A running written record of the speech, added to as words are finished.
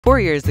4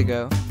 years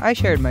ago, I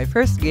shared my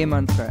first game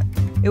on Threat.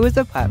 It was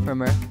a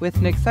platformer with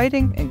an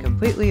exciting and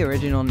completely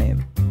original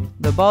name,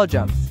 The Ball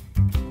Jumps.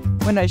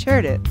 When I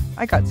shared it,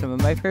 I got some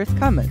of my first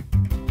comments.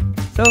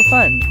 So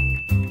fun!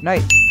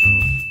 Nice!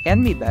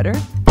 Can be better?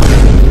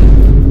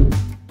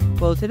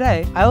 Well,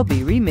 today, I'll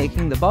be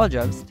remaking the ball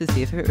jumps to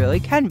see if it really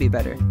can be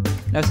better.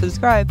 Now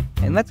subscribe,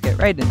 and let's get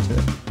right into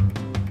it.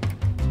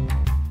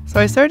 So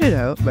I started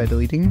out by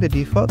deleting the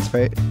default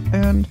sprite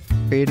and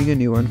creating a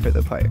new one for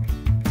the player.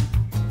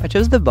 I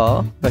chose the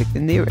ball, like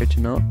in the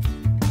original,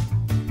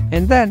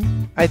 and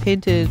then I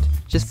painted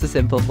just a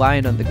simple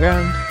line on the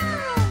ground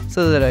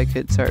so that I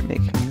could start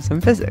making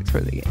some physics for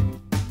the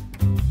game.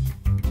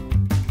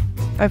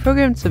 I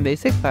programmed some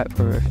basic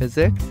platformer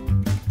physics,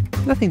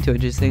 nothing too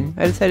interesting.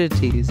 I decided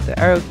to use the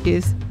arrow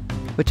keys,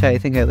 which I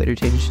think I later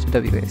changed to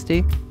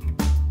WASD.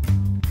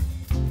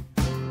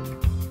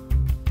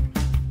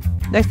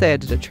 Next I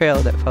added a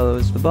trail that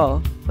follows the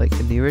ball, like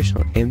in the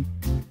original game.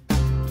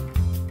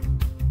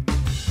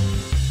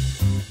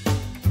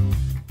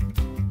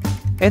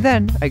 And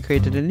then I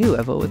created a new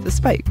level with a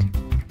spike.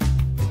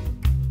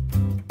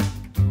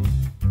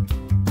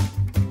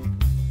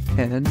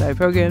 And I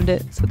programmed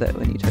it so that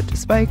when you touch a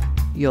spike,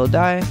 you'll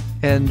die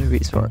and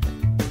respawn.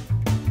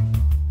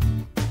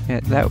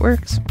 And that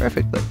works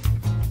perfectly.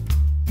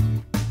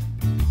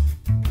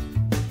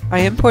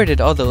 I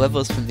imported all the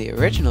levels from the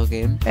original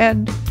game,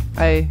 and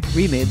I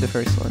remade the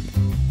first one.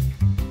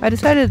 I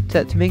decided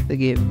that to make the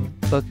game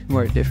look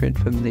more different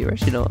from the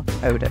original,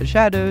 I would add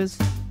shadows.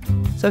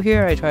 So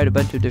here I tried a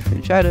bunch of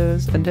different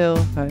shadows until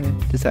I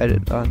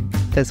decided on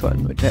this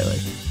one, which I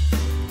like.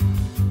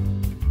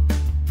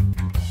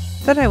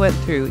 Then I went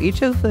through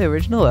each of the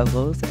original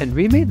levels and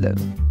remade them.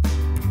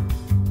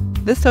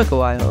 This took a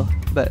while,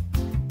 but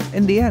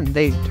in the end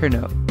they turned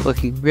out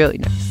looking really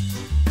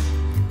nice.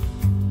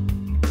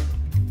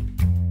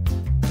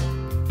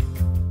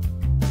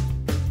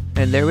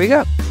 And there we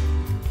go!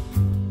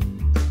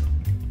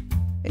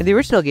 In the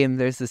original game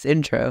there's this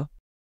intro.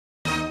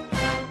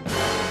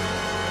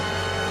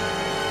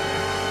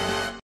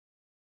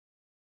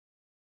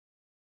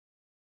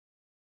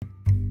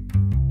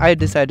 I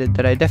decided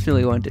that I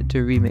definitely wanted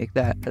to remake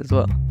that as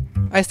well.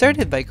 I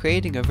started by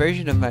creating a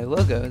version of my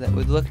logo that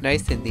would look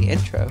nice in the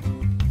intro,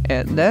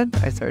 and then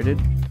I started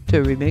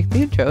to remake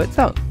the intro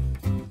itself.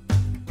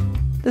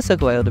 This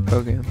took a while to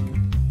program.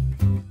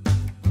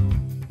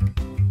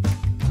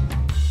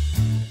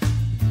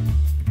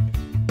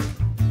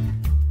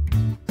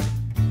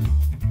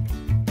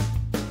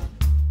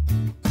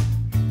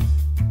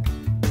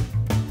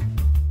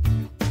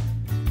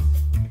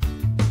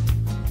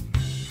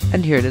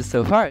 And here it is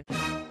so far.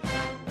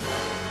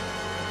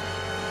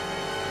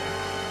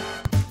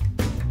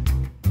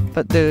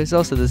 But there's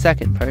also the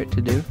second part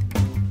to do.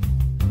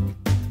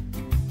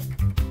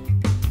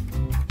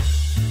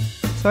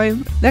 So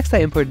next I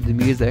imported the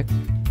music.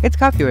 It's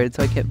copyrighted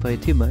so I can't play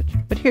too much,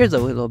 but here's a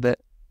little bit.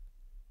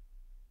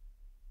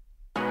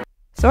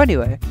 So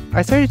anyway,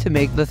 I started to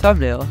make the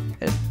thumbnail,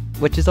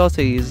 which is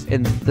also used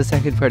in the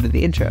second part of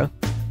the intro.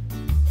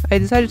 I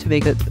decided to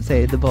make it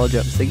say the ball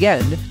jumps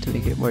again to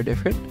make it more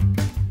different,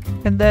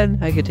 and then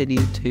I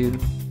continued to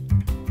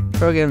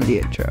program the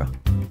intro.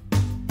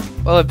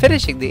 While I'm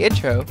finishing the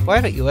intro,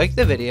 why don't you like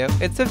the video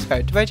and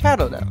subscribe to my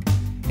channel now?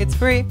 It's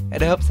free and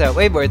it helps out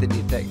way more than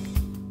you'd think.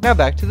 Now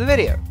back to the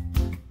video.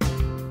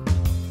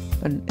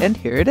 And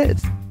here it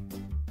is.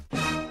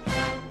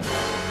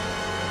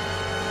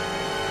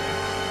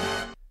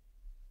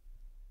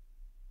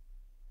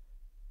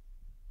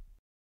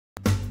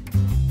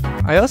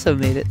 I also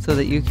made it so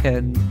that you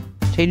can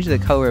change the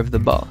color of the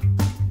ball.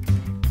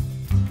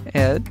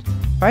 And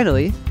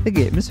finally, the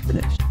game is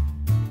finished.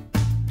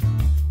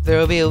 There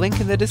will be a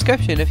link in the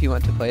description if you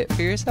want to play it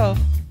for yourself.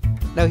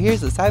 Now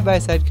here's a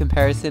side-by-side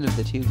comparison of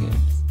the two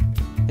games.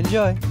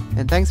 Enjoy,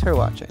 and thanks for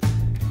watching.